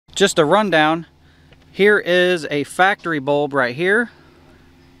just a rundown, here is a factory bulb right here,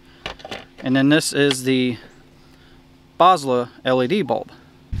 and then this is the Boslla LED bulb.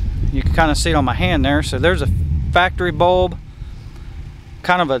 You can kind of see it on my hand there. So there's a factory bulb,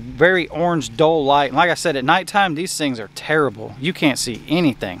 kind of a very orange dull light, and like I said, at nighttime these things are terrible. You can't see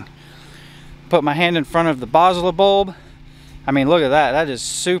anything. Put my hand in front of the Boslla bulb. I mean, look at that. That is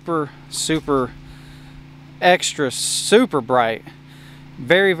super extra super bright.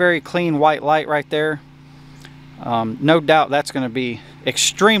 Very clean white light right there. No doubt that's going to be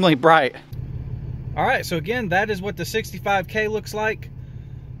extremely bright. All right, so again, that is what the 65K looks like.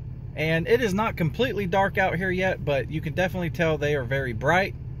 And it is not completely dark out here yet, but you can definitely tell they are very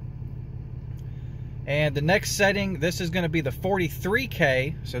bright. And the next setting, this is going to be the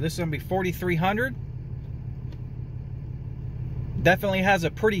 43K, so this is going to be 4300. Definitely has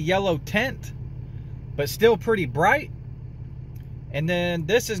a pretty yellow tint, but still pretty bright. And then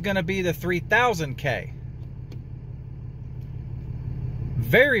this is going to be the 3000K.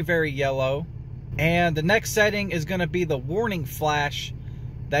 Very yellow. And the next setting is going to be the warning flash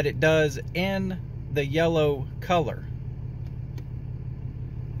that it does in the yellow color.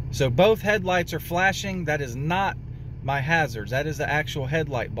 So both headlights are flashing. That is not my hazards. That is the actual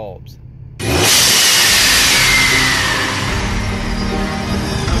headlight bulbs.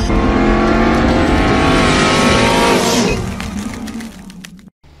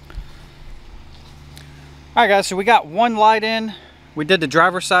 Alright guys, so we got one light in. We did the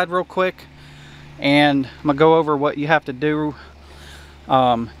driver's side real quick, and I'm gonna go over what you have to do.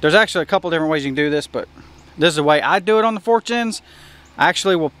 There's actually a couple different ways you can do this, but this is the way I do it on the Fortunes. I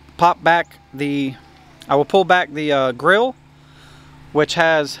actually will pull back the grill, which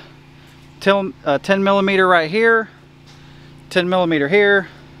has 10 millimeter right here, 10 millimeter here,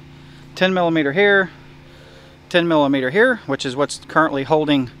 10 millimeter here, 10 millimeter here, which is what's currently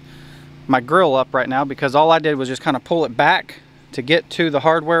holding my grill up right now, because all I did was just kind of pull it back to get to the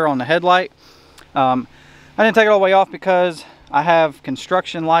hardware on the headlight. I didn't take it all the way off because I have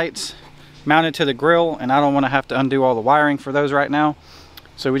construction lights mounted to the grill, and I don't want to have to undo all the wiring for those right now.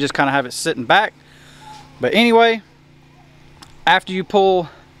 So we just kind of have it sitting back. But anyway, after you pull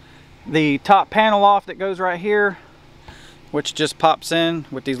the top panel off that goes right here, which just pops in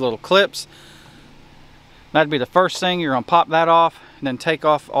with these little clips, that'd be the first thing. You're gonna pop that off and then take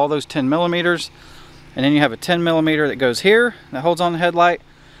off all those 10 millimeters. And then you have a 10 millimeter that goes here that holds on the headlight.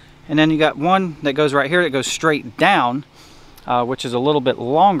 And then you got one that goes right here that goes straight down, which is a little bit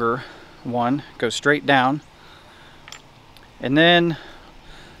longer one, goes straight down. And then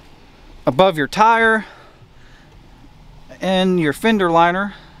above your tire and your fender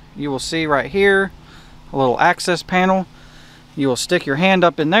liner, you will see right here a little access panel. You will stick your hand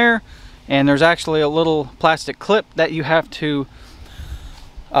up in there, and there's actually a little plastic clip that you have to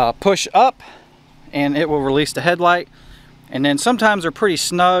push up, and it will release the headlight. And then sometimes they're pretty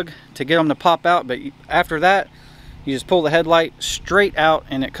snug to get them to pop out, but after that you just pull the headlight straight out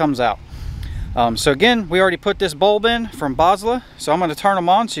and it comes out. So again, we already put this bulb in from Boslla, so I'm going to turn them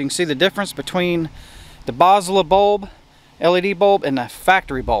on so you can see the difference between the Boslla bulb, LED bulb, and the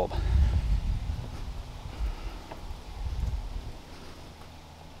factory bulb.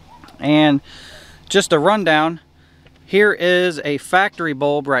 And just a rundown, here is a factory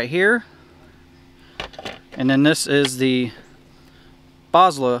bulb right here, and then this is the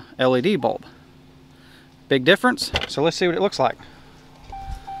Boslla LED bulb. Big difference. So let's see what it looks like.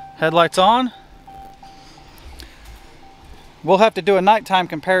 Headlights on. We'll have to do a nighttime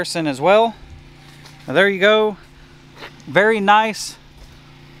comparison as well. Now there you go. Very nice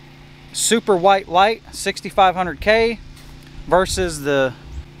super white light, 6500K, versus the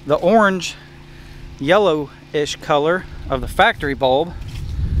orange yellowish color of the factory bulb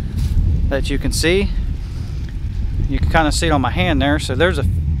that you can see. You can kind of see it on my hand there. So there's a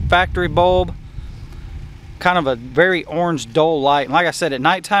factory bulb, kind of a very orange dull light, and like I said, at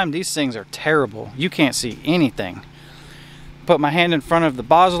nighttime these things are terrible. You can't see anything. Put my hand in front of the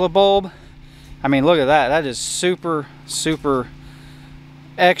Boslla bulb. I mean, look at that. That is super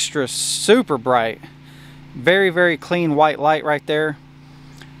extra super bright. Very clean white light right there.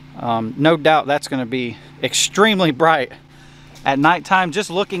 No doubt that's going to be extremely bright at nighttime. Just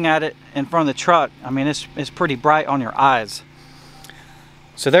looking at it in front of the truck, I mean, it's pretty bright on your eyes.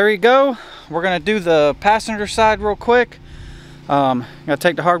 So there you go. We're going to do the passenger side real quick. Gonna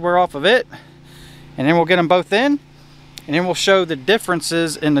take the hardware off of it, and then we'll get them both in, and then we'll show the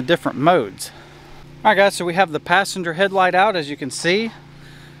differences in the different modes. Alright guys, so we have the passenger headlight out, as you can see,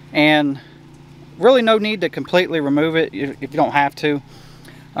 and really no need to completely remove it if you don't have to.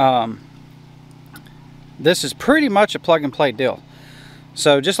 This is pretty much a plug and play deal.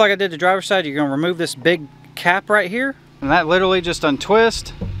 So just like I did the driver's side, you're going to remove this big cap right here, and that literally just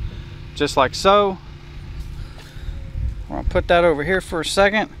untwist, just like so. We're going to put that over here for a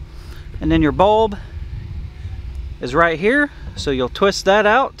second, and then your bulb is right here, so you'll twist that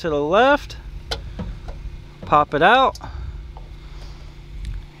out to the left, pop it out,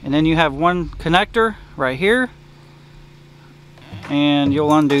 and then you have one connector right here, and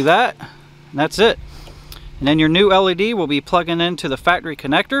you'll undo that, and that's it. And then your new LED will be plugging into the factory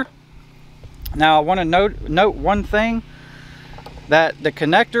connector. Now I want to note one thing, that the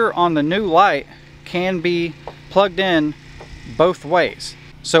connector on the new light can be plugged in both ways.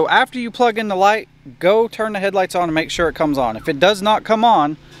 So after you plug in the light, go turn the headlights on and make sure it comes on. If it does not come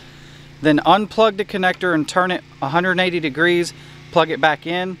on, then unplug the connector and turn it 180 degrees, plug it back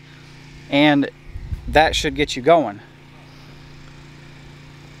in, and that should get you going.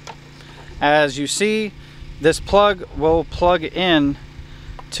 As you see, this plug will plug in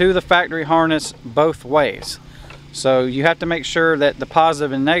to the factory harness both ways. So you have to make sure that the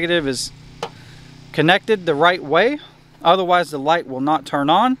positive and negative is connected the right way, otherwise the light will not turn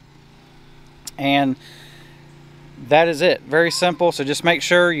on. And that is it. Very simple. So just make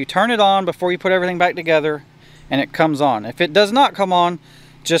sure you turn it on before you put everything back together and it comes on. If it does not come on,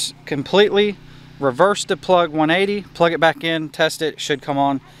 just completely reverse the plug 180, plug it back in, test it, should come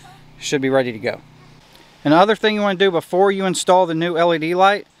on, should be ready to go. Another thing you want to do before you install the new LED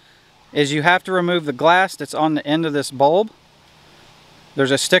light is you have to remove the glass that's on the end of this bulb. There's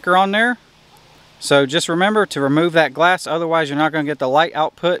a sticker on there, so just remember to remove that glass, otherwise you're not going to get the light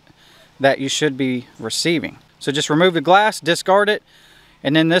output that you should be receiving. So just remove the glass, discard it,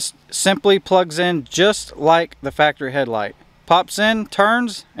 and then this simply plugs in just like the factory headlight. Pops in,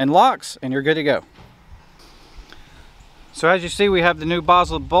 turns, and locks, and you're good to go. So as you see, we have the new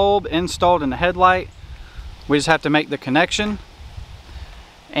Boslla bulb installed in the headlight. We just have to make the connection.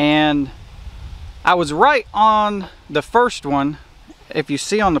 And I was right on the first one. If you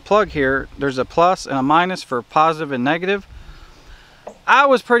see on the plug here, there's a plus and a minus for positive and negative. I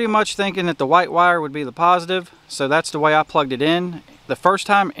was pretty much thinking that the white wire would be the positive, so that's the way I plugged it in the first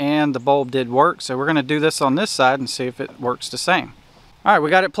time, and the bulb did work. So we're going to do this on this side and see if it works the same. Alright, we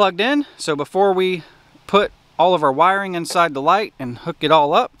got it plugged in. So before we put all of our wiring inside the light and hook it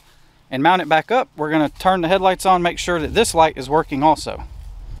all up and mount it back up, we're going to turn the headlights on, make sure that this light is working also.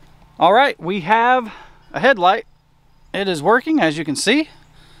 Alright, we have a headlight. It is working, as you can see.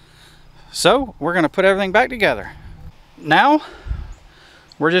 So we're going to put everything back together. Now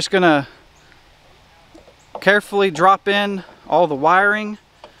we're just going to carefully drop in all the wiring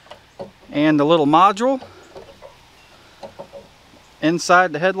and the little module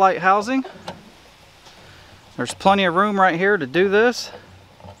inside the headlight housing. There's plenty of room right here to do this.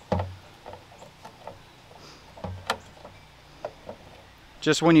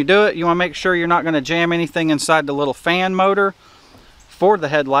 Just when you do it, you want to make sure you're not going to jam anything inside the little fan motor for the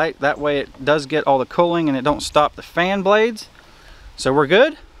headlight. That way it does get all the cooling and it don't stop the fan blades. So we're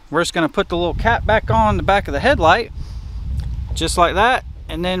good. We're just going to put the little cap back on the back of the headlight, just like that.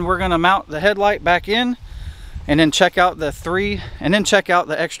 And then we're going to mount the headlight back in, and then check out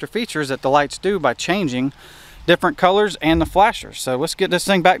the extra features that the lights do by changing different colors and the flashers. So let's get this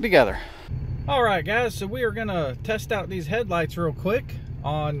thing back together. Alright guys, so we are going to test out these headlights real quick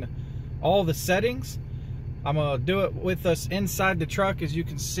on all the settings. I'm going to do it with us inside the truck. As you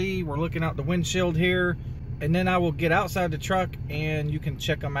can see, we're looking out the windshield here, and then I will get outside the truck and you can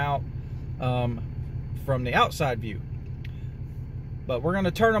check them out from the outside view. But we're going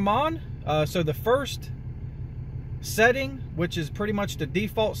to turn them on. So the first setting, which is pretty much the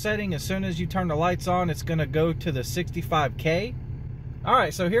default setting, as soon as you turn the lights on, it's going to go to the 65K.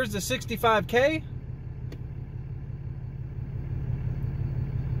 Alright, so here's the 65K.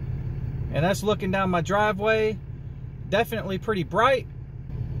 And that's looking down my driveway. Definitely pretty bright.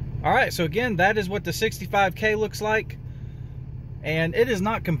 Alright, so again, that is what the 65K looks like. And it is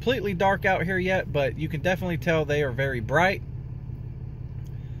not completely dark out here yet, but you can definitely tell they are very bright.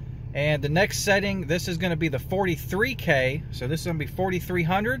 And the next setting, this is going to be the 43K. So this is going to be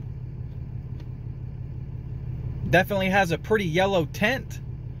 4300. Definitely has a pretty yellow tint,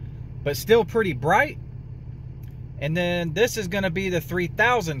 but still pretty bright. And then this is going to be the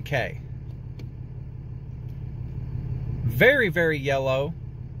 3000K. Very, very yellow.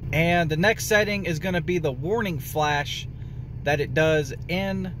 And the next setting is going to be the warning flash that it does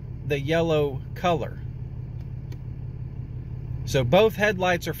in the yellow color. So both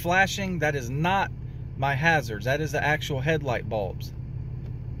headlights are flashing. That is not my hazards. That is the actual headlight bulbs.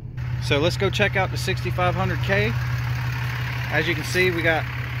 So let's go check out the 6500K. As you can see, we got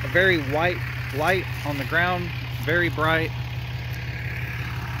a very white light on the ground, very bright.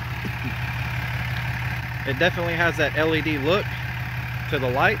 It definitely has that LED look to the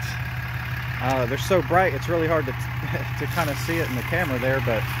lights. They're so bright, it's really hard to kind of see it in the camera there,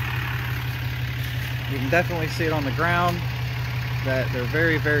 but you can definitely see it on the ground that they're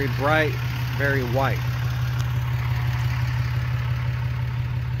very, very bright, very white.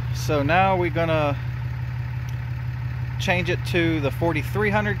 So now we're gonna change it to the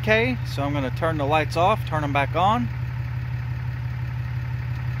 4300K. So I'm gonna turn the lights off, turn them back on.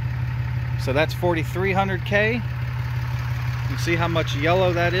 So that's 4300K. You can see how much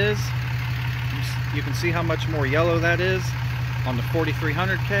yellow that is. You can see how much more yellow that is on the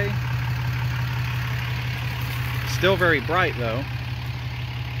 4300K. Still very bright though.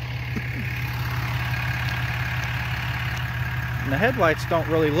 And the headlights don't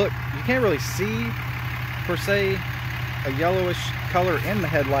really look, you can't really see per se a yellowish color in the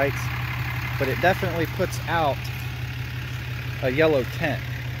headlights, but it definitely puts out a yellow tint,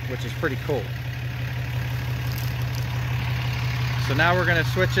 which is pretty cool. So now we're going to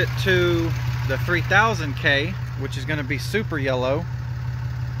switch it to the 3000K, which is going to be super yellow.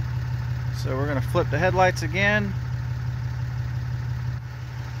 So we're going to flip the headlights again.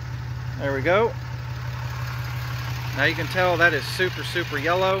 There we go. Now you can tell that is super, super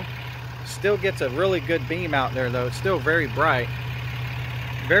yellow. Still gets a really good beam out there though. It's still very bright.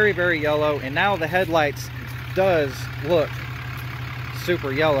 Very, very yellow. And now the headlights does look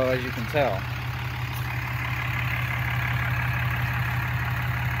super yellow, as you can tell.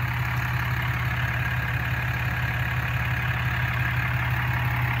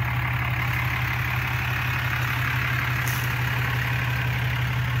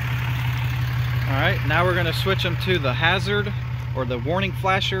 Alright, now we're going to switch them to the hazard or the warning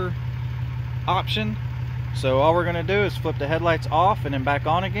flasher option. So all we're going to do is flip the headlights off and then back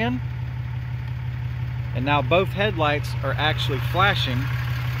on again. And now both headlights are actually flashing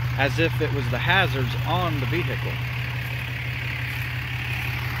as if it was the hazards on the vehicle.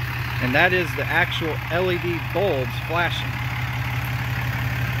 And that is the actual LED bulbs flashing.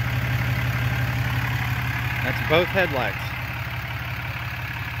 That's both headlights.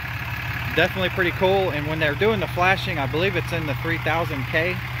 Definitely pretty cool. And when they're doing the flashing, I believe it's in the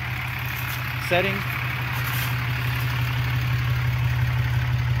 3000K setting.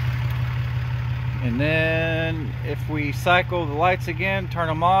 And then if we cycle the lights again, turn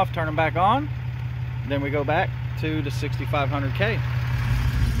them off, turn them back on, then we go back to the 6500K.